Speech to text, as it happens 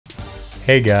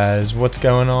Hey guys, what's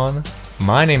going on?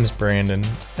 My name's Brandon,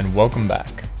 and welcome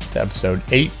back to episode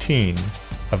 18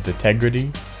 of the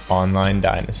Integrity Online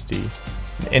Dynasty.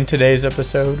 And in today's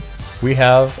episode, we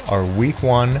have our week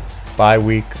 1 bye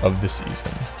week of the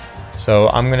season. So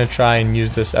I'm going to try and use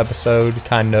this episode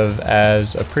kind of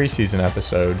as a preseason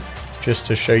episode, just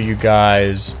to show you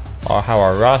guys how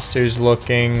our roster's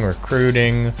looking,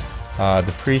 recruiting,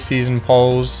 the preseason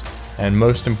polls, and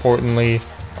most importantly,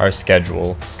 our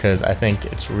schedule, because I think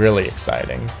it's really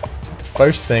exciting. The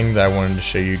first thing that I wanted to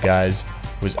show you guys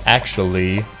was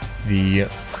actually the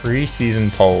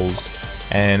preseason polls,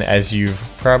 and as you've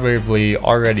probably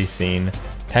already seen,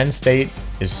 Penn State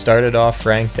is started off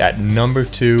ranked at number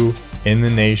 2 in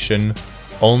the nation,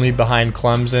 only behind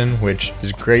Clemson, which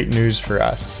is great news for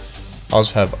us.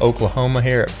 Also have Oklahoma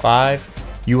here at 5,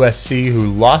 USC, who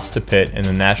lost to Pitt in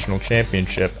the national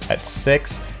championship, at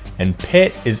 6, and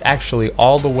Pitt is actually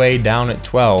all the way down at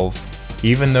 12,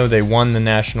 even though they won the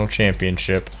national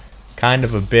championship. Kind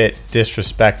of a bit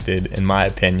disrespected, in my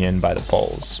opinion, by the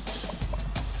polls.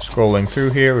 Scrolling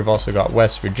through here, we've also got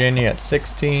West Virginia at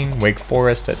 16, Wake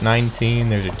Forest at 19,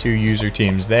 there's your 2 user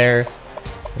teams there.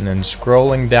 And then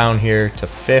scrolling down here to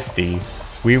 50,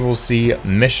 we will see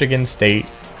Michigan State,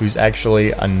 who's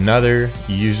actually another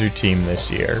user team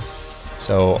this year.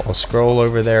 So I'll scroll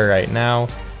over there right now,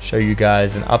 show you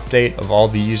guys an update of all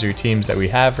the user teams that we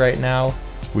have right now.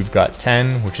 We've got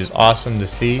 10, which is awesome to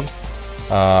see.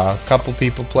 A couple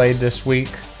people played this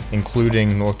week,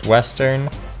 including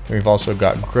Northwestern. We've also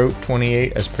got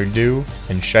Grote28 as Purdue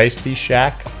and Shiesty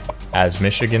Shack as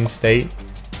Michigan State.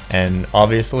 And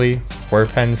obviously, we're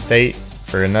Penn State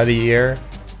for another year.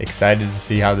 Excited to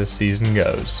see how this season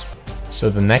goes. So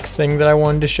the next thing that I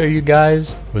wanted to show you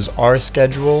guys was our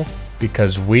schedule,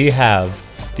 because we have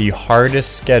the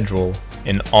hardest schedule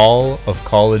in all of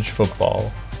college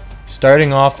football.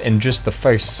 Starting off in just the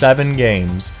first 7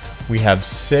 games, we have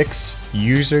 6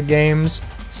 user games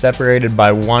separated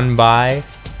by 1 bye,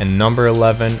 and number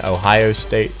 11 Ohio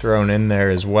State thrown in there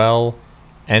as well,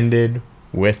 ended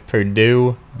with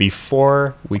Purdue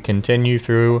before we continue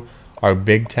through our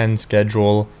Big Ten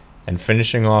schedule and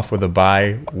finishing off with a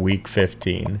bye week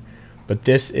 15. But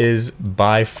this is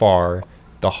by far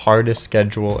the hardest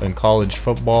schedule in college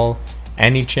football.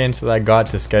 Any chance that I got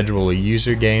to schedule a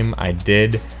user game, I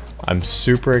did. I'm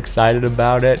super excited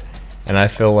about it, and I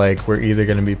feel like we're either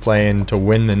going to be playing to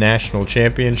win the national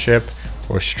championship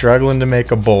or struggling to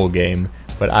make a bowl game,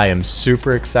 but I am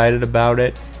super excited about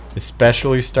it,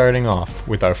 especially starting off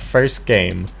with our first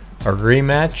game, a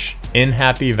rematch in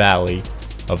Happy Valley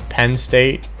of Penn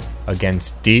State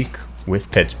against Deke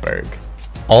with Pittsburgh.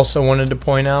 Also wanted to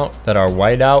point out that our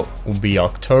whiteout will be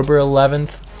October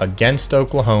 11th against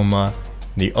Oklahoma.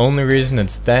 The only reason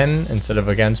it's then instead of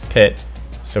against Pitt,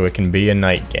 so it can be a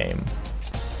night game.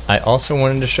 I also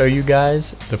wanted to show you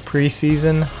guys the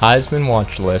preseason Heisman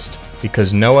watch list,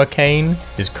 because Noah Cain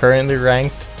is currently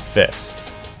ranked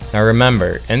 5th. Now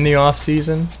remember, in the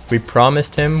offseason, we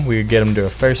promised him we would get him to a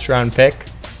first round pick,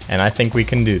 and I think we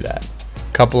can do that.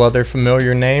 A couple other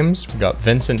familiar names, we got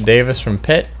Vincent Davis from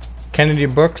Pitt, Kennedy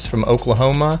Brooks from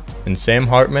Oklahoma, and Sam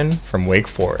Hartman from Wake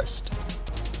Forest.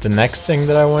 The next thing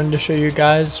that I wanted to show you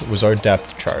guys was our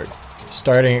depth chart.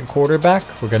 Starting at quarterback,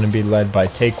 we're going to be led by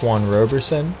Taquan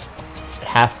Roberson. At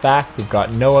halfback, we've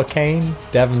got Noah Cain,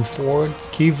 Devin Ford,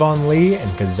 Kevon Lee,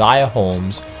 and Keziah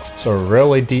Holmes. So a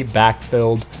really deep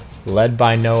backfield, led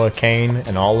by Noah Cain,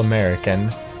 an All-American.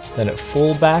 Then at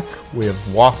fullback, we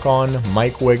have walk-on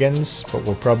Mike Wiggins, but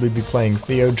we'll probably be playing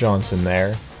Theo Johnson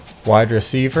there. Wide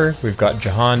receiver, we've got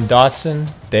Jahan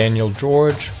Dotson, Daniel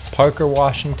George, Parker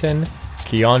Washington,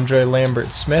 Keandre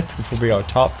Lambert-Smith, which will be our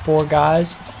top 4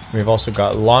 guys. We've also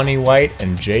got Lonnie White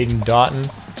and Jaden Doughton,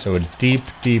 so a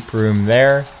deep room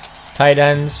there. Tight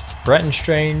ends, Brenton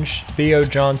Strange, Theo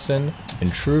Johnson,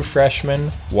 and true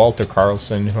freshman Walter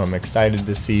Carlson, who I'm excited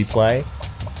to see play.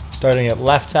 Starting at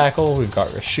left tackle, we've got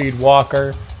Rasheed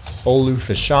Walker, Olu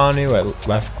Fashanu at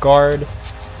left guard,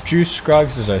 Juice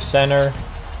Scruggs is our center,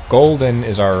 Golden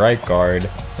is our right guard,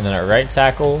 and then at right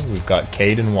tackle, we've got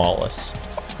Caden Wallace.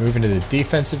 Moving to the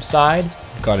defensive side,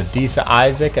 we've got Adisa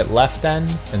Isaac at left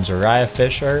end and Zariah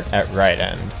Fisher at right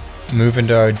end. Moving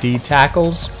to our D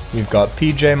tackles, we've got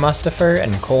PJ Mustipher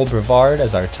and Cole Brevard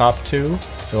as our top 2.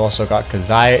 We've also got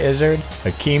Keziah Izzard,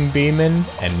 Hakeem Beeman,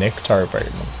 and Nick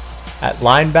Tarburton. At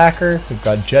linebacker, we've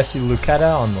got Jesse Lucetta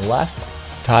on the left,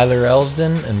 Tyler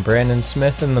Elsdon and Brandon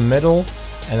Smith in the middle,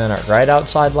 and then at right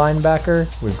outside linebacker,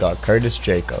 we've got Curtis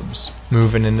Jacobs.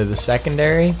 Moving into the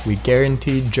secondary, we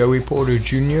guaranteed Joey Porter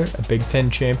Jr. a Big Ten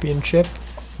championship.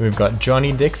 We've got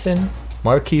Johnny Dixon,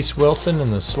 Marquise Wilson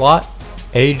in the slot,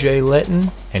 AJ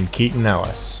Litton, and Keaton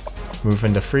Ellis.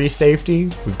 Moving to free safety,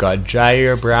 we've got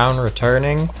Jair Brown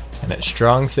returning, and at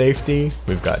strong safety,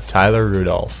 we've got Tyler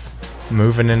Rudolph.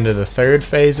 Moving into the third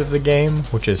phase of the game,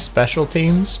 which is special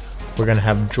teams, we're going to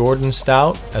have Jordan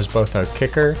Stout as both our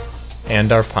kicker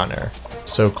and our punter.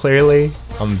 So clearly,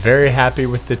 I'm very happy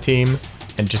with the team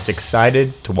and just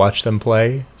excited to watch them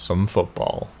play some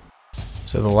football.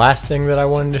 So the last thing that I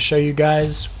wanted to show you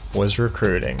guys was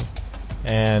recruiting.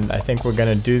 And I think we're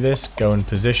going to do this going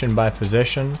position by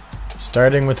position.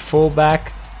 Starting with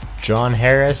fullback, John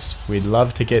Harris. We'd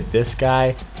love to get this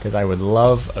guy because I would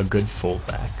love a good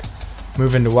fullback.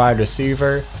 Moving to wide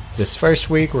receiver, this first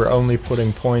week we're only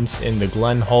putting points into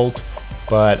Glenn Holt,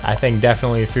 but I think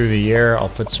definitely through the year I'll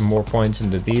put some more points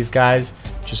into these guys.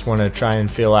 Just want to try and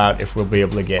feel out if we'll be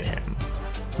able to get him.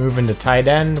 Moving to tight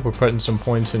end, we're putting some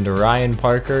points into Ryan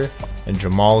Parker and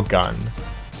Jamal Gunn.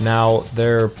 Now,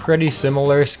 they're pretty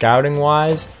similar scouting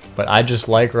wise, but I just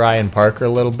like Ryan Parker a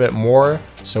little bit more,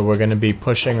 so we're going to be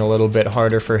pushing a little bit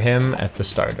harder for him at the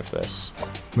start of this.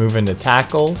 Moving to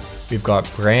tackle, we've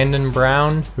got Brandon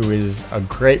Brown, who is a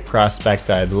great prospect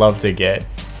that I'd love to get,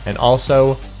 and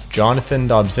also Jonathan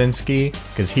Dobzinski,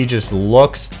 because he just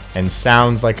looks and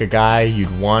sounds like a guy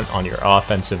you'd want on your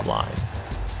offensive line.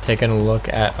 Taking a look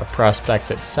at a prospect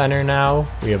at center now,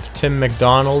 we have Tim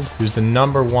McDonald, who's the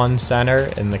 #1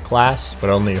 center in the class,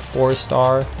 but only a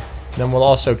 4-star. Then we'll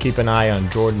also keep an eye on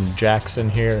Jordan Jackson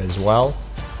here as well,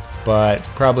 but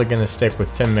probably going to stick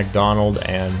with Tim McDonald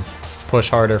and push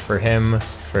harder for him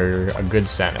for a good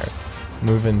center.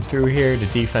 Moving through here to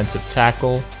defensive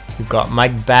tackle, we've got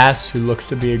Mike Bass, who looks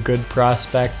to be a good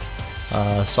prospect,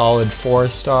 a solid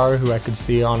 4-star who I could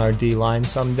see on our D-line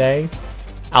someday.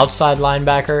 Outside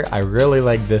linebacker, I really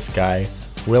like this guy,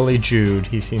 Willie Jude.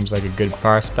 He seems like a good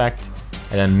prospect.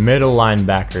 And then middle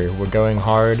linebacker, we're going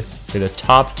hard for the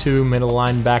top 2 middle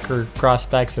linebacker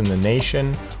prospects in the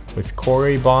nation with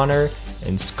Corey Bonner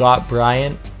and Scott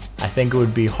Bryant. I think it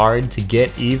would be hard to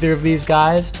get either of these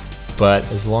guys, but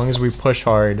as long as we push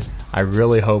hard, I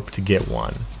really hope to get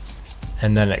one.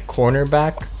 And then at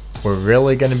cornerback, we're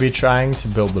really going to be trying to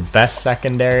build the best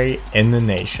secondary in the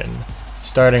nation.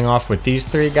 Starting off with these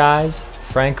 3 guys,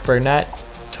 Frank Burnett,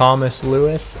 Thomas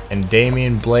Lewis, and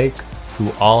Damian Blake,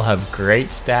 who all have great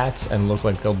stats and look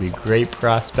like they'll be great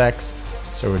prospects.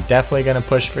 So we're definitely going to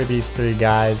push for these 3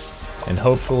 guys, and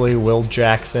hopefully Will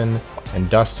Jackson and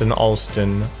Dustin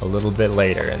Alston a little bit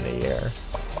later in the year.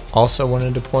 Also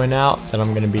wanted to point out that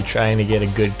I'm going to be trying to get a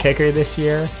good kicker this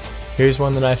year. Here's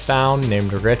one that I found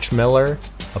named Rich Miller,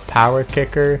 a power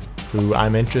kicker who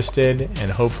I'm interested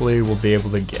and hopefully will be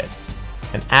able to get.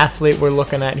 An athlete we're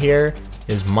looking at here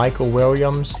is Michael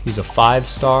Williams. He's a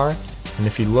 5-star, and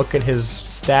if you look at his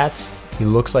stats, he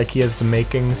looks like he has the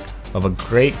makings of a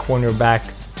great cornerback,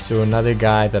 so another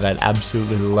guy that I'd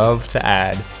absolutely love to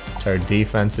add to our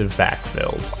defensive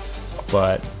backfield.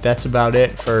 But that's about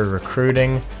it for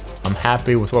recruiting. I'm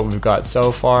happy with what we've got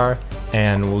so far,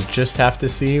 and we'll just have to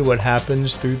see what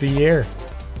happens through the year.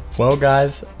 Well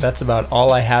guys, that's about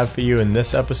all I have for you in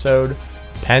this episode.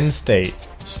 Penn State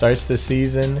starts the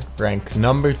season ranked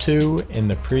 #2 in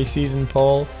the preseason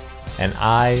poll, and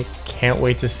I can't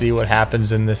wait to see what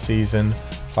happens in this season.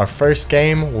 Our first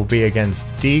game will be against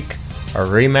Deke, a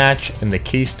rematch in the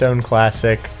Keystone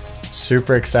Classic.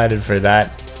 Super excited for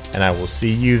that, and I will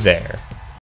see you there.